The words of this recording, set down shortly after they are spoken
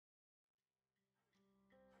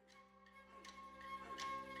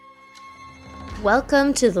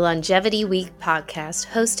Welcome to the Longevity Week podcast,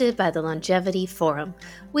 hosted by the Longevity Forum.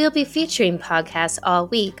 We'll be featuring podcasts all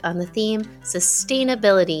week on the theme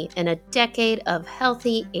Sustainability in a Decade of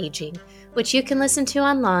Healthy Aging, which you can listen to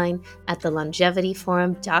online at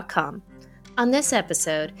thelongevityforum.com. On this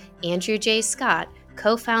episode, Andrew J. Scott,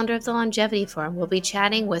 co-founder of the Longevity Forum, will be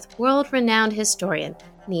chatting with world-renowned historian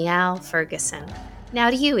Niall Ferguson. Now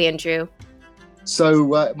to you, Andrew.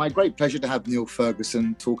 So my great pleasure to have Niall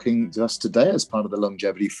Ferguson talking to us today as part of the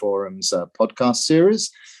Longevity Forum's podcast series.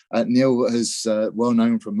 Niall is well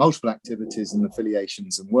known for multiple activities and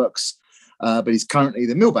affiliations and works, but he's currently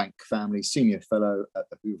the Milbank Family Senior Fellow at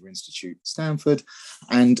the Hoover Institute, Stanford,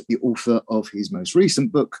 and the author of his most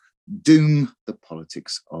recent book, Doom, the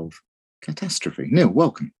Politics of Catastrophe. Niall,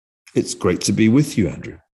 welcome. It's great to be with you,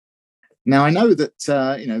 Andrew. Now, I know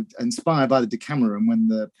that, inspired by the Decameron, when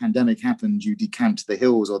the pandemic happened, you decamped to the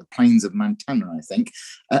hills or the plains of Montana, I think.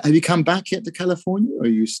 Have you come back yet to California, or are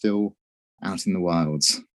you still out in the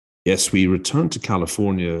wilds? Yes, we returned to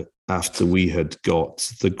California after we had got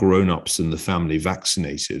the grown-ups in the family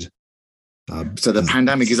vaccinated. So the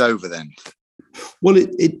pandemic is over then? Well,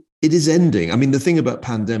 it is ending. I mean, the thing about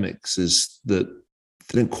pandemics is that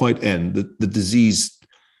they don't quite end. The disease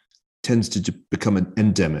tends to become an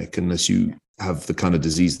endemic unless you have the kind of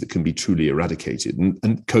disease that can be truly eradicated.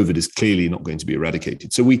 And COVID is clearly not going to be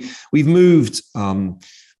eradicated. So we've moved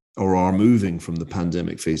or are moving from the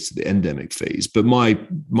pandemic phase to the endemic phase. But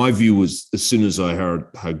my view was, as soon as I heard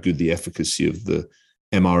how good the efficacy of the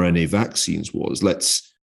mRNA vaccines was, let's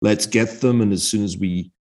get them. And as soon as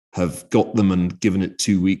we have got them and given it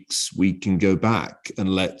 2 weeks, we can go back and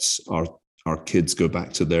let our kids go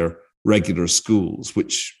back to their regular schools,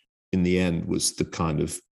 which in the end was the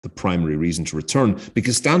primary reason to return,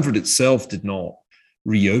 because Stanford itself did not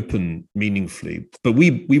reopen meaningfully. But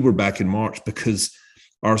we were back in March because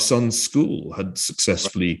our son's school had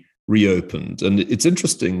successfully reopened. And it's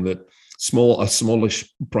interesting that a smallish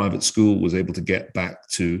private school was able to get back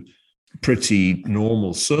to pretty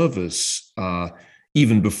normal service.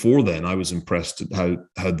 Even before then, I was impressed at how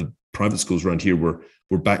the private schools around here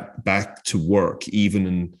were back to work, even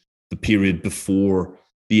in the period before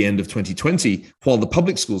the end of 2020, while the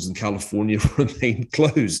public schools in California remained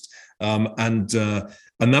closed. And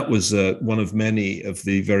that was one of many of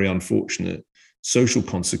the very unfortunate social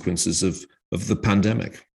consequences of the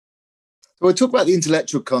pandemic. We'll talk about the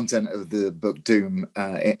intellectual content of the book Doom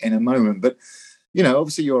in a moment. But,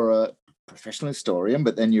 obviously you're a professional historian,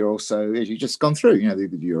 but then you're also, as you've just gone through,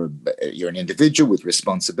 you're an individual with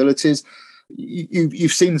responsibilities.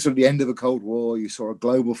 You've seen sort of the end of a Cold War, you saw a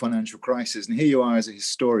global financial crisis, and here you are as a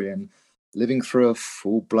historian living through a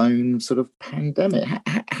full-blown sort of pandemic.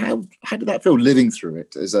 How did that feel, living through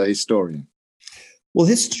it as a historian? Well,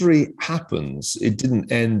 history happens. It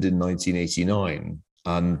didn't end in 1989,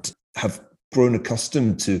 and have grown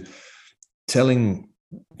accustomed to telling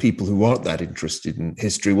people who aren't that interested in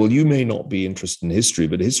history, well, you may not be interested in history,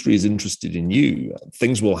 but history is interested in you.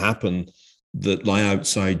 Things will happen that lie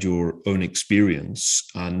outside your own experience.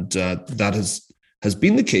 And that has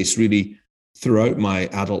been the case really throughout my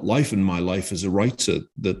adult life and my life as a writer.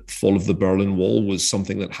 The fall of the Berlin Wall was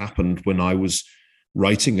something that happened when I was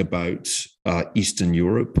writing about Eastern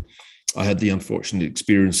Europe. I had the unfortunate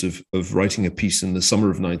experience of writing a piece in the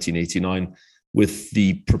summer of 1989 with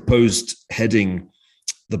the proposed heading,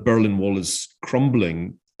 "The Berlin Wall is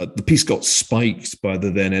Crumbling." The piece got spiked by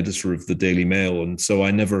the then editor of the Daily Mail. And so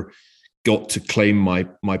I never got to claim my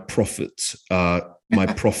prophet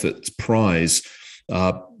prize.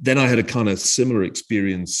 Then I had a kind of similar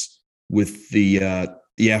experience with the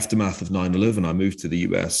aftermath of 9/11. I moved to the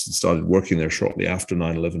US and started working there shortly after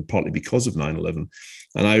 9/11, partly because of 9/11.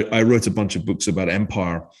 And I wrote a bunch of books about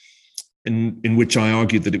empire in which I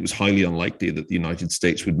argued that it was highly unlikely that the United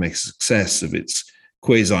States would make a success of its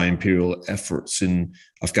quasi-imperial efforts in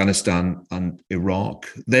Afghanistan and Iraq.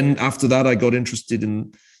 Then after that, I got interested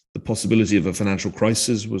in the possibility of a financial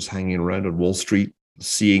crisis, was hanging around on Wall Street,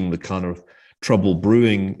 seeing the kind of trouble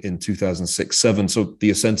brewing in 2006-07. So the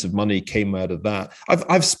ascent of money came out of that.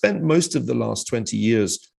 I've spent most of the last 20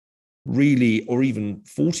 years really, or even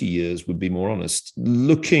 40 years would be more honest,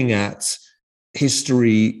 looking at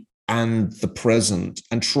history and the present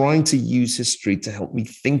and trying to use history to help me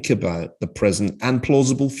think about the present and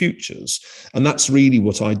plausible futures. And that's really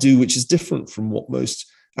what I do, which is different from what most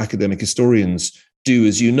academic historians do,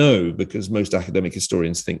 as you know, because most academic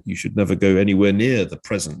historians think you should never go anywhere near the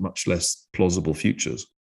present, much less plausible futures.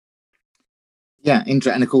 Yeah, and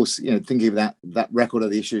of course, thinking of that record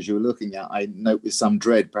of the issues you were looking at, I note with some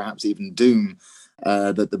dread, perhaps even doom,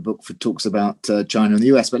 that the book talks about China and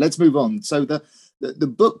the US. But let's move on. So the the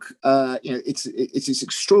book, it's this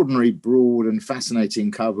extraordinary, broad and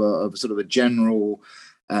fascinating cover of sort of a general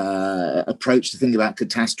approach to think about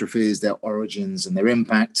catastrophes, their origins and their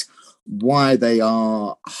impact, why they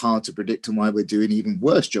are hard to predict and why we're doing an even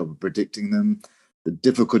worse job of predicting them, the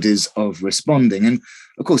difficulties of responding. And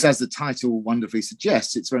of course, as the title wonderfully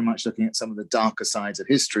suggests, it's very much looking at some of the darker sides of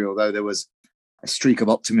history, although there was a streak of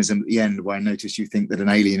optimism at the end where I noticed you think that an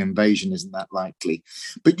alien invasion isn't that likely.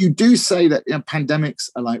 But you do say that pandemics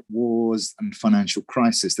are like wars and financial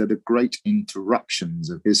crisis. They're the great interruptions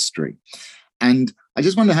of history. And I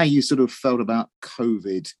just wonder how you sort of felt about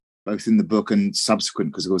COVID, both in the book and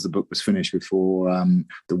subsequent, because of course the book was finished before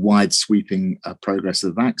the wide sweeping progress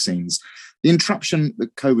of the vaccines. The interruption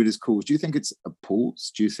that COVID has caused, do you think it's a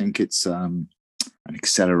pause? Do you think it's an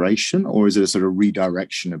acceleration, or is it a sort of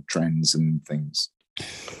redirection of trends and things?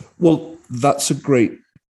 Well, that's a great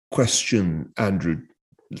question, Andrew.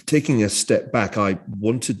 Taking a step back, I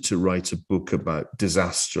wanted to write a book about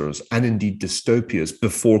disasters and indeed dystopias.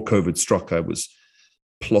 Before COVID struck, I was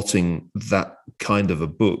plotting that kind of a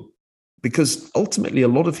book, because ultimately a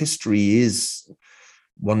lot of history is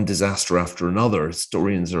one disaster after another.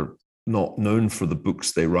 Historians are not known for the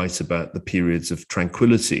books they write about the periods of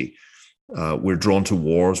tranquility. We're drawn to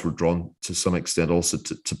wars, we're drawn to some extent also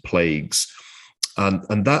to plagues.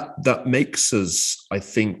 And that makes us, I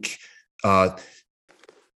think,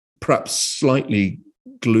 perhaps slightly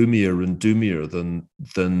gloomier and doomier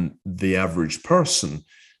than the average person.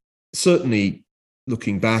 Certainly,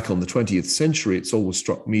 looking back on the 20th century, it's always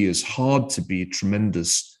struck me as hard to be a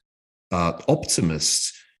tremendous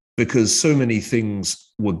optimist, because so many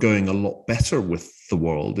things were going a lot better with the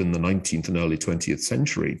world in the 19th and early 20th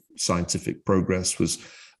century. Scientific progress was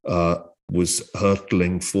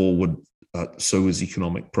hurtling forward, so was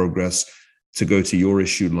economic progress. To go to your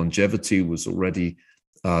issue, longevity was already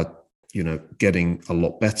getting a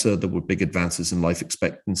lot better. There were big advances in life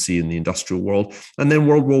expectancy in the industrial world. And then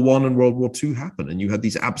World War I and World War II happened, and you had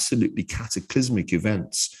these absolutely cataclysmic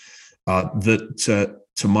events that,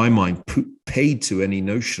 to my mind, paid to any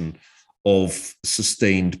notion of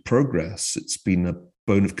sustained progress. It's been a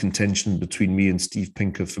bone of contention between me and Steve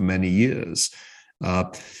Pinker for many years.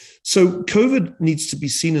 So COVID needs to be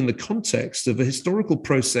seen in the context of a historical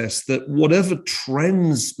process that, whatever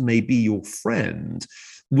trends may be your friend,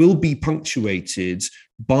 will be punctuated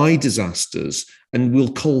by disasters, and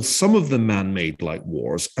we'll call some of them man-made like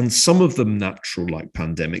wars and some of them natural like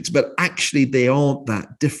pandemics, but actually they aren't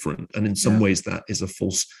that different. And in some ways that is a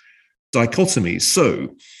false dichotomy.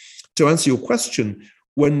 So to answer your question,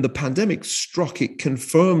 when the pandemic struck, it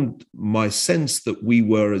confirmed my sense that we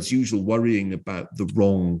were, as usual, worrying about the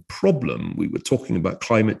wrong problem. We were talking about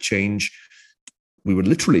climate change. We were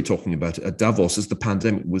literally talking about it at Davos as the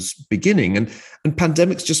pandemic was beginning. And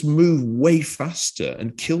pandemics just move way faster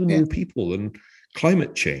and kill more people than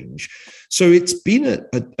climate change. So it's been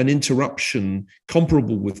an interruption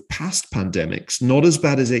comparable with past pandemics, not as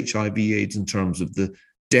bad as HIV/AIDS in terms of the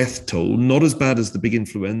death toll, not as bad as the big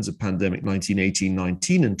influenza pandemic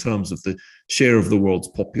 1918-19 in terms of the share of the world's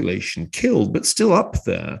population killed, but still up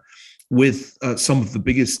there with some of the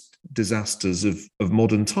biggest disasters of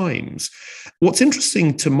modern times. What's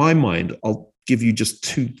interesting to my mind, I'll give you just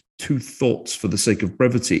two thoughts for the sake of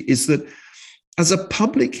brevity, is that as a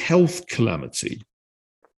public health calamity,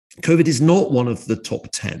 COVID is not one of the top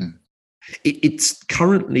 10. It's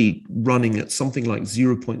currently running at something like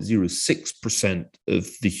 0.06% of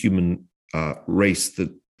the human race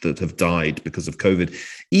that have died because of COVID.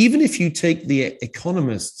 Even if you take the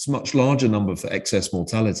economists' much larger number for excess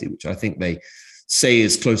mortality, which I think they say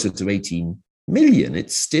is closer to 18 million,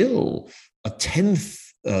 it's still a tenth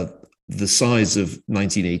the size of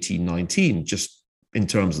 1918-19, just in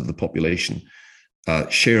terms of the population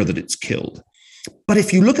share that it's killed. But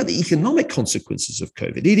if you look at the economic consequences of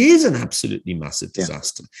COVID, it is an absolutely massive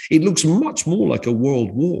disaster. It looks much more like a world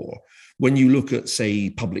war when you look at, say,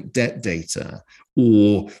 public debt data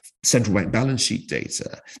or central bank balance sheet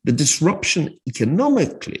data. The disruption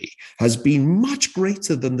economically has been much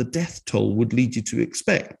greater than the death toll would lead you to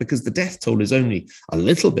expect, because the death toll is only a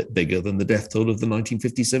little bit bigger than the death toll of the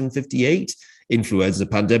 1957-58 influenza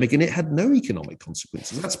pandemic, and it had no economic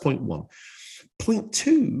consequences. That's point one. Point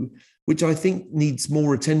two, which I think needs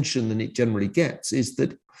more attention than it generally gets, is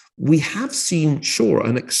that we have seen, sure,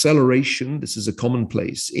 an acceleration. This is a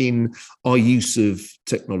commonplace in our use of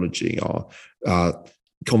technology. Our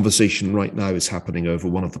conversation right now is happening over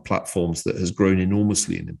one of the platforms that has grown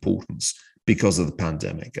enormously in importance because of the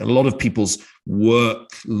pandemic. And a lot of people's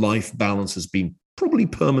work-life balance has been probably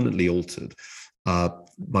permanently altered.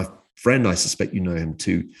 My friend, I suspect you know him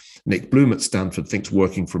too, Nick Bloom at Stanford, thinks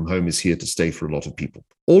working from home is here to stay for a lot of people.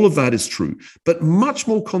 All of that is true. But much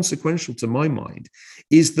more consequential to my mind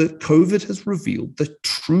is that COVID has revealed the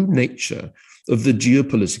true nature of the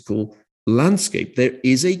geopolitical landscape. There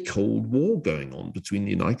is a Cold War going on between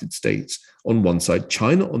the United States on one side,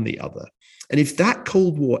 China on the other. And if that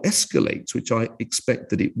Cold War escalates, which I expect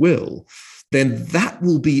that it will, then that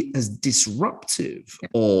will be as disruptive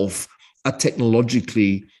of a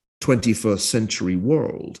technologically 21st century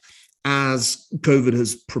world as COVID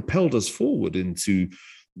has propelled us forward into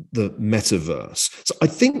the metaverse. So I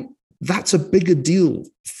think that's a bigger deal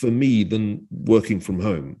for me than working from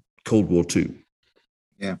home, Cold War II.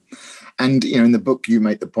 Yeah. And, in the book, you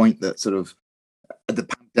make the point that sort of the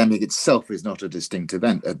pandemic itself is not a distinct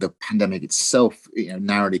event. The pandemic itself,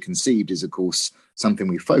 narrowly conceived, is, of course, something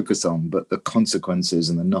we focus on, but the consequences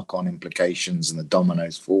and the knock-on implications and the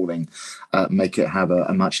dominoes falling make it have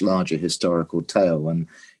a much larger historical tale. And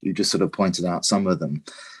you just sort of pointed out some of them.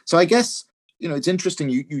 So I guess, it's interesting.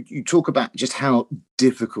 You talk about just how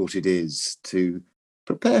difficult it is to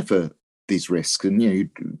prepare for these risks. And,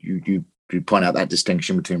 you point out that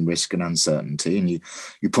distinction between risk and uncertainty, and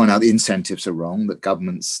you point out the incentives are wrong, that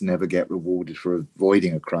governments never get rewarded for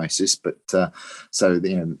avoiding a crisis, but so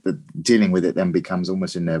the dealing with it then becomes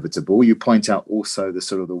almost inevitable. You point out also the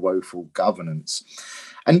sort of the woeful governance,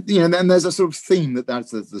 and then there's a sort of theme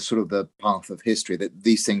that's the sort of the path of history, that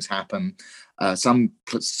these things happen. Some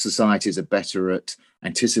societies are better at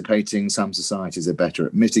anticipating, some societies are better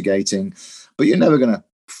at mitigating, but you're never going to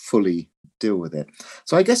fully deal with it.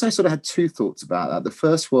 So I guess I sort of had two thoughts about that. The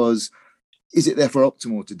first was, is it therefore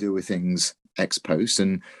optimal to deal with things ex post?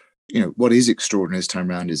 And what is extraordinary this time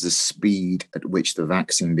around is the speed at which the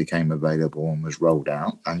vaccine became available and was rolled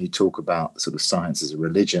out. And you talk about sort of science as a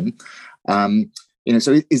religion. So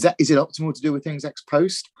is it optimal to deal with things ex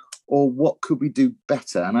post, or what could we do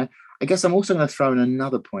better? And I guess I'm also going to throw in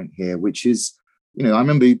another point here, which is, I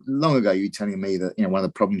remember long ago you telling me that, one of the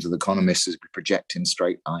problems with economists is we project in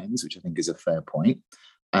straight lines, which I think is a fair point.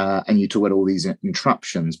 And you talk about all these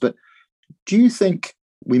interruptions. But do you think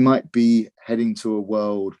we might be heading to a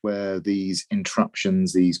world where these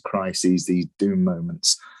interruptions, these crises, these doom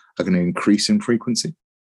moments are going to increase in frequency?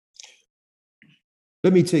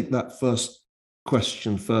 Let me take that first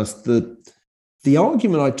question first. The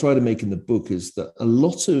argument I try to make in the book is that a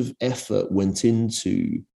lot of effort went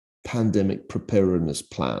into pandemic preparedness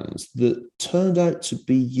plans that turned out to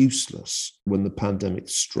be useless when the pandemic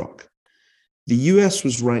struck. The US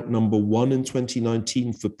was ranked number 1 in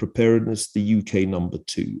 2019 for preparedness, the UK number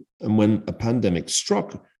 2. And when a pandemic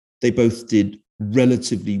struck, they both did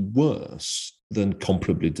relatively worse than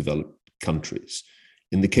comparably developed countries.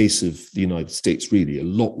 In the case of the United States, really a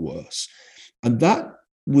lot worse. And that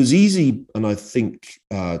was easy, and I think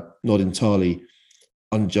not entirely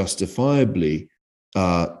unjustifiably,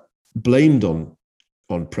 blamed on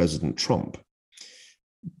President Trump.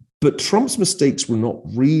 But Trump's mistakes were not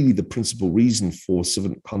really the principal reason for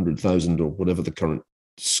 700,000 or whatever the current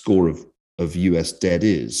score of US dead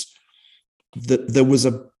is. That there was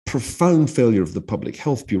a profound failure of the public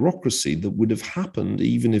health bureaucracy that would have happened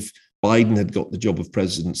even if Biden had got the job of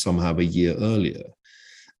president somehow a year earlier.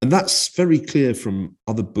 And that's very clear from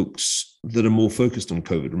other books that are more focused on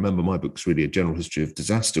COVID. Remember, my book's really a general history of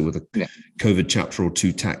disaster with a COVID chapter or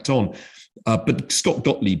two tacked on. But Scott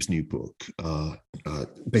Gottlieb's new book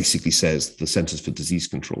basically says the Centers for Disease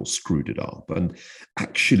Control screwed it up. And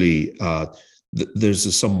actually, there's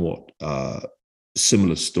a somewhat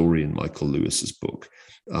similar story in Michael Lewis's book.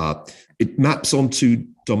 It maps onto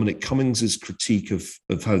Dominic Cummings's critique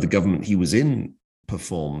of how the government he was in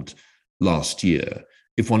performed last year.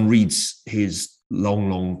 If one reads his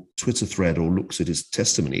long Twitter thread or looks at his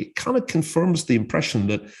testimony, it kind of confirms the impression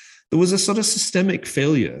that there was a sort of systemic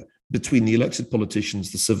failure between the elected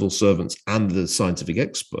politicians, the civil servants, and the scientific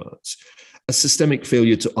experts, a systemic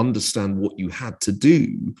failure to understand what you had to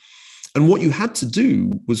do. And what you had to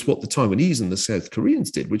do was what the Taiwanese and the South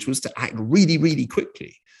Koreans did, which was to act really, really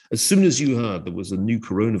quickly. As soon as you heard there was a new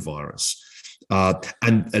coronavirus,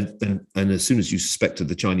 and as soon as you suspected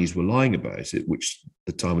the Chinese were lying about it, which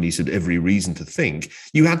the Taiwanese had every reason to think,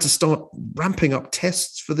 you had to start ramping up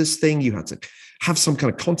tests for this thing. You had to have some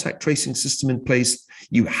kind of contact tracing system in place.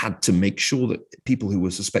 You had to make sure that people who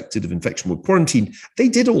were suspected of infection were quarantined. They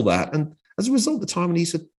did all that. And as a result, the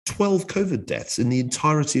Taiwanese had 12 COVID deaths in the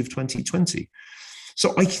entirety of 2020.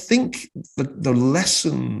 So I think the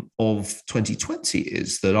lesson of 2020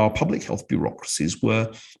 is that our public health bureaucracies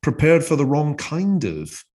were prepared for the wrong kind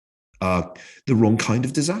of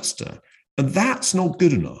disaster. And that's not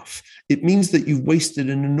good enough. It means that you've wasted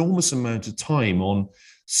an enormous amount of time on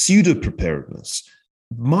pseudo preparedness.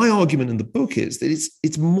 My argument in the book is that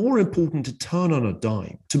it's more important to turn on a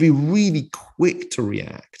dime, to be really quick to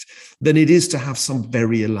react, than it is to have some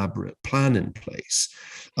very elaborate plan in place.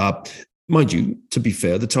 Mind you, to be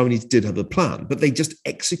fair, the Taiwanese did have a plan, but they just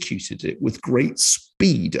executed it with great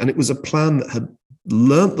speed. And it was a plan that had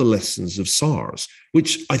learnt the lessons of SARS,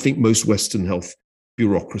 which I think most Western health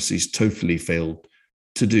bureaucracies totally failed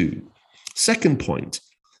to do. Second point,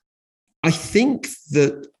 I think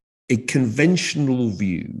that a conventional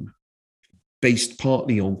view based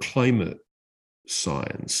partly on climate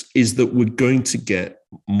science is that we're going to get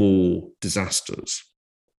more disasters.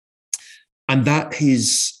 And that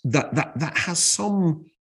has some,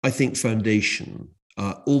 I think, foundation,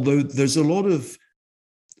 although there's a lot of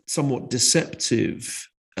somewhat deceptive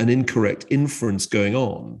and incorrect inference going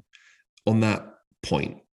on that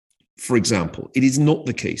point. For example, it is not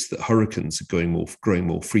the case that hurricanes are growing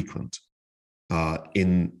more frequent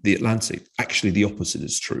in the Atlantic. Actually, the opposite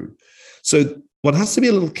is true. So one has to be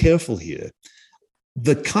a little careful here.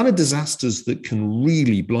 The kind of disasters that can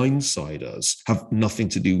really blindside us have nothing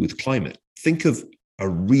to do with climate. Think of a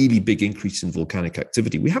really big increase in volcanic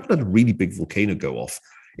activity. We haven't had a really big volcano go off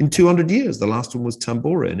in 200 years. The last one was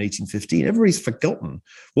Tambora in 1815. Everybody's forgotten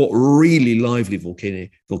what really lively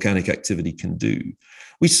volcanic activity can do.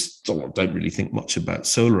 We still don't really think much about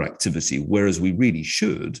solar activity, whereas we really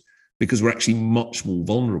should, because we're actually much more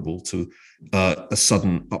vulnerable to a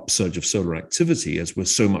sudden upsurge of solar activity as we're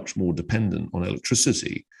so much more dependent on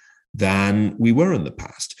electricity than we were in the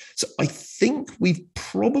past. So I think we've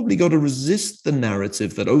probably got to resist the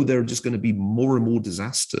narrative that, there are just going to be more and more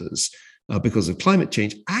disasters because of climate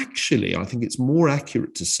change. Actually, I think it's more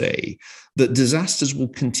accurate to say that disasters will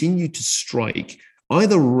continue to strike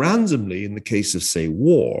either randomly in the case of, say,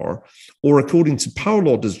 war, or according to power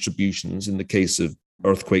law distributions in the case of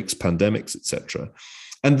earthquakes, pandemics, etc.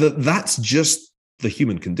 And that's just the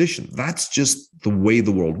human condition. That's just the way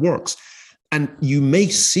the world works. And you may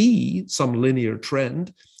see some linear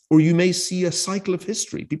trend, or you may see a cycle of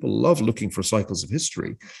history. People love looking for cycles of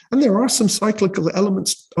history. And there are some cyclical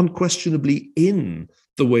elements unquestionably in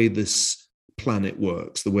the way this planet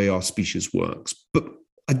works, the way our species works. But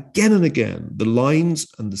again and again, the lines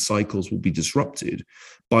and the cycles will be disrupted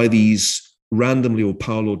by these randomly or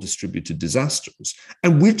power law distributed disasters.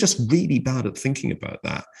 And we're just really bad at thinking about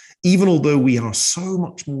that, even although we are so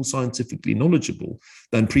much more scientifically knowledgeable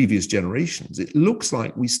than previous generations. It looks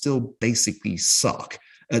like we still basically suck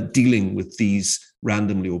at dealing with these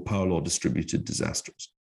randomly or power law distributed disasters.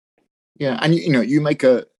 Yeah, and you make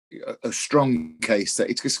a strong case that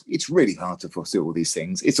it's really hard to foresee all these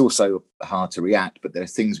things. It's also hard to react, but there are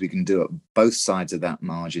things we can do at both sides of that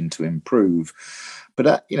margin to improve.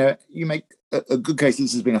 But you make a good case.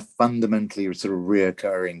 This has been a fundamentally sort of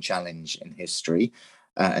reoccurring challenge in history,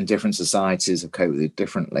 and different societies have coped with it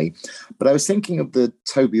differently. But I was thinking of the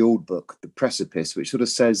Toby Ord book, The Precipice, which sort of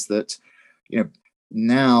says that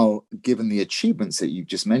now, given the achievements that you've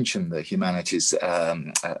just mentioned that humanity's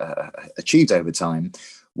achieved over time,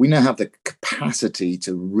 we now have the capacity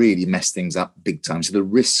to really mess things up big time. So the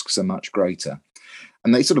risks are much greater.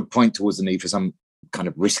 And they sort of point towards the need for some kind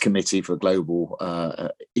of risk committee for global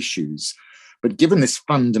issues. But given this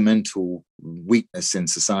fundamental weakness in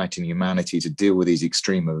society and humanity to deal with these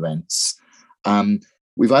extreme events,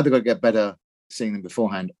 we've either got to get better seeing them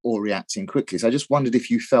beforehand or reacting quickly. So I just wondered if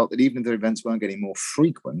you felt that even if the events weren't getting more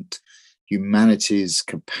frequent, humanity's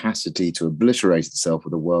capacity to obliterate itself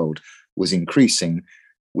with the world was increasing,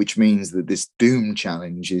 which means that this doom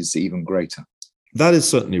challenge is even greater. That is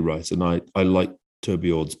certainly right. And I like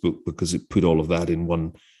Toby Ord's book because it put all of that in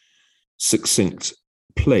one succinct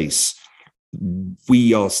place.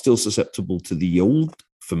 We are still susceptible to the old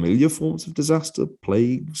familiar forms of disaster,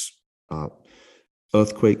 plagues,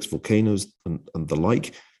 earthquakes, volcanoes, and the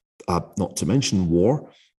like, not to mention war.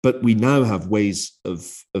 But we now have ways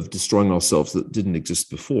of destroying ourselves that didn't exist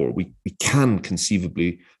before. We can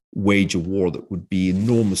conceivably wage a war that would be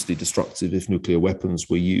enormously destructive if nuclear weapons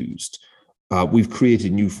were used. We've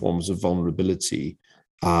created new forms of vulnerability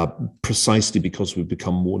precisely because we've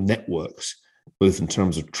become more networks, both in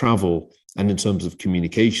terms of travel and in terms of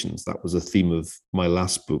communications. That was a theme of my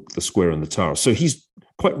last book, The Square and the Tower. So he's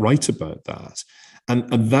quite right about that.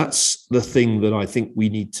 And that's the thing that I think we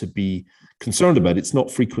need to be concerned about. It's not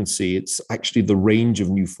frequency, it's actually the range of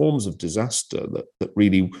new forms of disaster that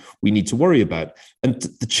really we need to worry about. And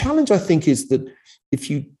the challenge, I think, is that if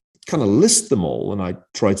you kind of list them all, and I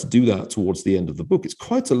try to do that towards the end of the book, it's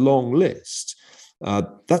quite a long list.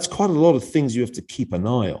 That's quite a lot of things you have to keep an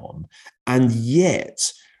eye on. And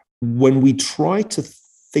yet, when we try to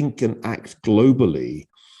think and act globally,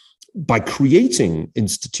 by creating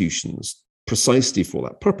institutions precisely for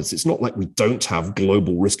that purpose. It's not like we don't have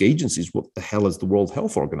global risk agencies. What the hell is the World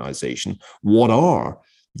Health Organization? What are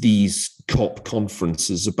these COP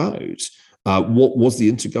conferences about? What was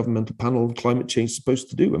the Intergovernmental Panel on Climate Change supposed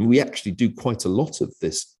to do? I mean, we actually do quite a lot of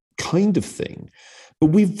this kind of thing, but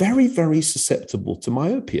we're very, very susceptible to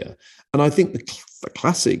myopia. And I think the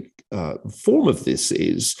classic form of this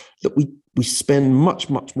is that we spend much,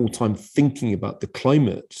 much more time thinking about the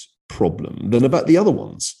climate problem than about the other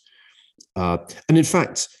ones. And in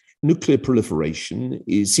fact, nuclear proliferation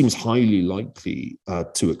seems highly likely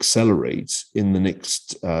to accelerate in the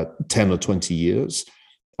next 10 or 20 years.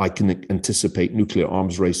 I can anticipate nuclear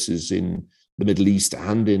arms races in the Middle East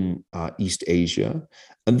and in East Asia.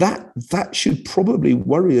 And that should probably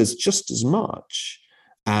worry us just as much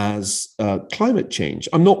as climate change.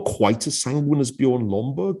 I'm not quite as sanguine as Bjorn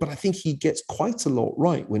Lomborg, but I think he gets quite a lot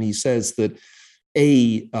right when he says that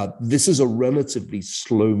this is a relatively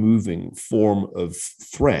slow-moving form of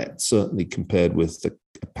threat, certainly compared with the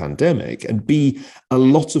pandemic, and B, a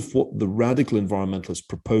lot of what the radical environmentalists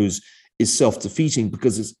propose is self-defeating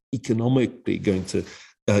because it's economically going to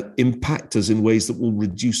impact us in ways that will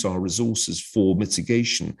reduce our resources for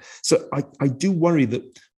mitigation. So I do worry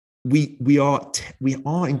that we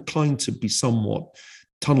are inclined to be somewhat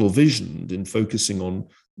tunnel visioned in focusing on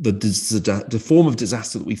the form of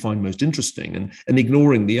disaster that we find most interesting and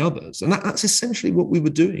ignoring the others. And that's essentially what we were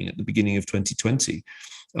doing at the beginning of 2020.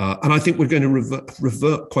 And I think we're going to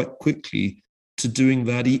revert quite quickly to doing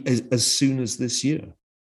that as soon as this year.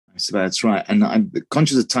 So that's right. And I'm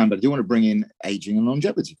conscious of time, but I do want to bring in aging and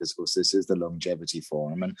longevity because, of course, this is the Longevity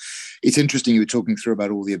Forum. And it's interesting you were talking through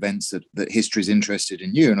about all the events that history is interested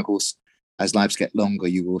in you. And, of course, as lives get longer,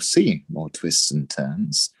 you will see more twists and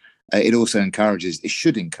turns. It also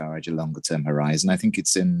should encourage a longer term horizon. I think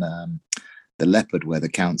it's in The Leopard where the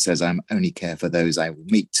Count says, I only care for those I will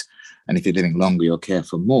meet. And if you're living longer, you'll care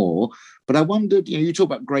for more. But I wondered, you talk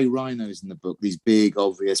about grey rhinos in the book, these big,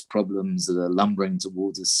 obvious problems that are lumbering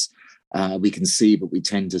towards us. We can see, but we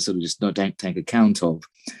tend to sort of just don't take account of.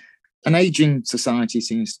 An aging society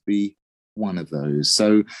seems to be one of those.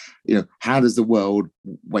 So, how does the world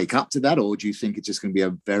wake up to that? Or do you think it's just going to be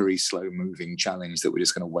a very slow moving challenge that we're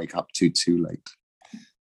just going to wake up to too late?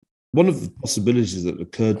 One of the possibilities that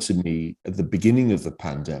occurred to me at the beginning of the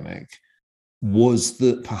pandemic was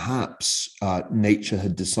that perhaps nature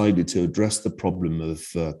had decided to address the problem of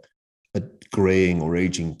a graying or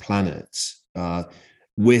aging planet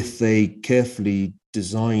with a carefully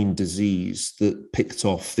designed disease that picked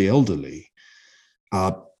off the elderly.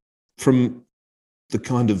 From the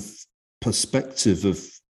kind of perspective of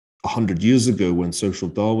 100 years ago when social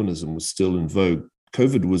Darwinism was still in vogue,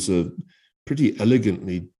 COVID was a pretty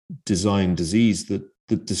elegantly designed disease that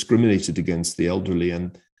discriminated against the elderly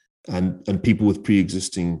and people with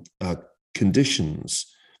pre-existing conditions.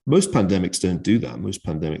 Most pandemics don't do that. Most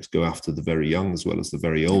pandemics go after the very young as well as the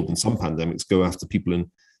very old, and some pandemics go after people in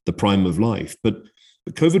the prime of life. But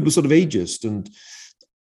COVID was sort of ageist, and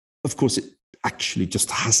of course, it actually just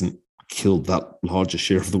hasn't killed that larger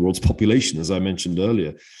share of the world's population, as I mentioned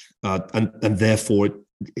earlier, and therefore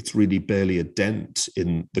it's really barely a dent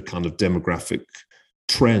in the kind of demographic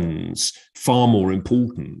trends. Far more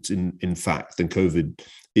important, in fact, than COVID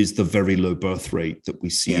is the very low birth rate that we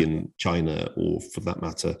see in China, or for that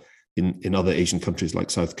matter, in other Asian countries like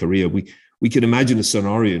South Korea. We can imagine a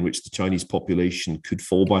scenario in which the Chinese population could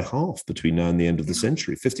fall by half between now and the end of the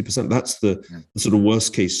century, 50%. That's the sort of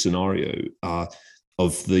worst case scenario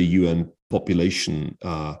of the UN population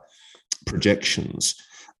projections.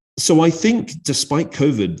 So I think despite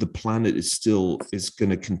COVID, the planet is going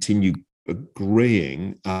to continue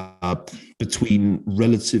graying between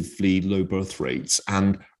relatively low birth rates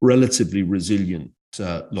and relatively resilient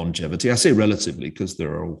longevity. I say relatively because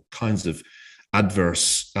there are all kinds of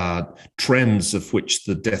adverse trends, of which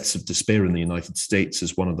the deaths of despair in the United States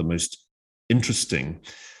is one of the most interesting.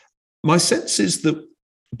 My sense is that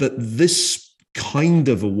this kind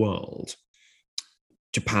of a world,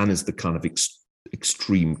 Japan is the kind of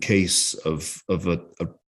extreme case of a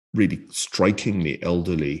really strikingly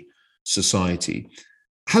elderly society,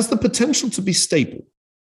 has the potential to be stable.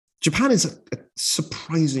 Japan is a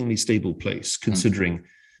surprisingly stable place, considering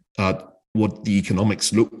what the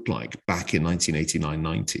economics looked like back in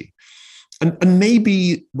 1989-90. And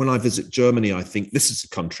maybe when I visit Germany, I think this is a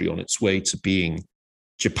country on its way to being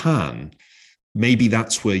Japan. Maybe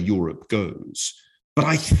that's where Europe goes. But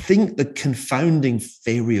I think the confounding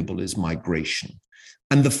variable is migration.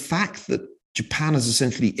 And the fact that Japan has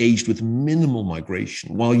essentially aged with minimal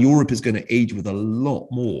migration, while Europe is going to age with a lot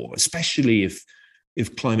more, especially if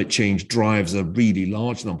if climate change drives a really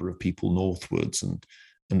large number of people northwards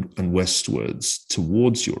and westwards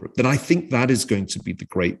towards Europe, then I think that is going to be the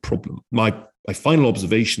great problem. My final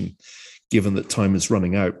observation, given that time is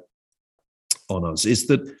running out on us, is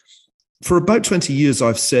that for about 20 years,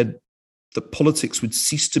 I've said that politics would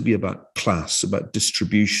cease to be about class, about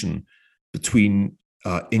distribution between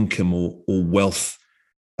income or wealth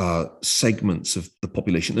segments of the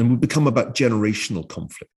population, and would become about generational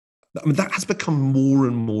conflict. I mean, that has become more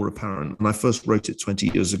and more apparent. And I first wrote it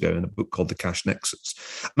 20 years ago in a book called The Cash Nexus.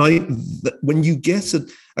 And when you get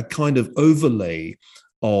a kind of overlay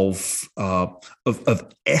of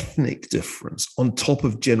ethnic difference on top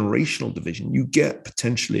of generational division, you get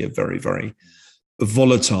potentially a very, very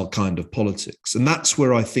volatile kind of politics. And that's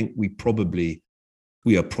where I think we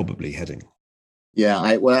are probably heading. Yeah,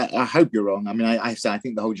 I hope you're wrong. I mean, I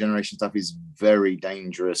think the whole generation stuff is very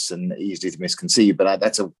dangerous and easy to misconceive, but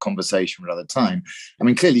that's a conversation for another time. I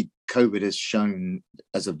mean, clearly COVID has shown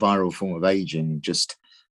as a viral form of aging just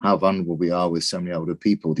how vulnerable we are with so many older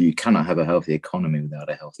people, that you cannot have a healthy economy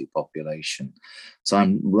without a healthy population. So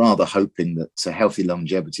I'm rather hoping that a healthy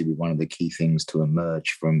longevity will be one of the key things to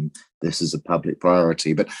emerge from this as a public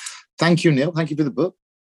priority. But thank you, Niall. Thank you for the book.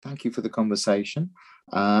 Thank you for the conversation.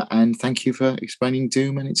 And thank you for explaining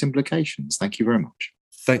doom and its implications. Thank you very much.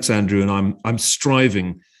 Thanks, Andrew. And I'm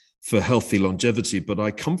striving for healthy longevity, but I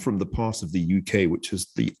come from the part of the UK which has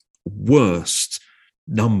the worst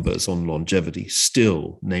numbers on longevity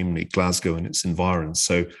still, namely Glasgow and its environs.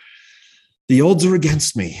 So the odds are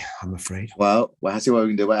against me, I'm afraid. Well, I see what we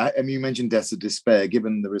can do. I mean, you mentioned deaths of despair.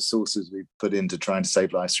 Given the resources we've put into trying to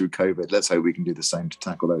save lives through COVID, let's hope we can do the same to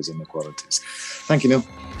tackle those inequalities. Thank you, Niall.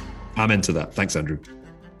 I'm into that. Thanks, Andrew.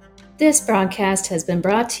 This broadcast has been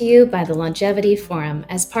brought to you by the Longevity Forum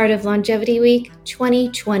as part of Longevity Week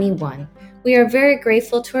 2021. We are very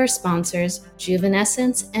grateful to our sponsors,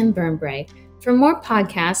 Juvenescence and Burnbrae. For more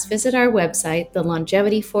podcasts, visit our website,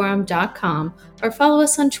 thelongevityforum.com, or follow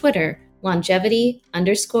us on Twitter,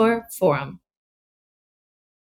 longevity_forum.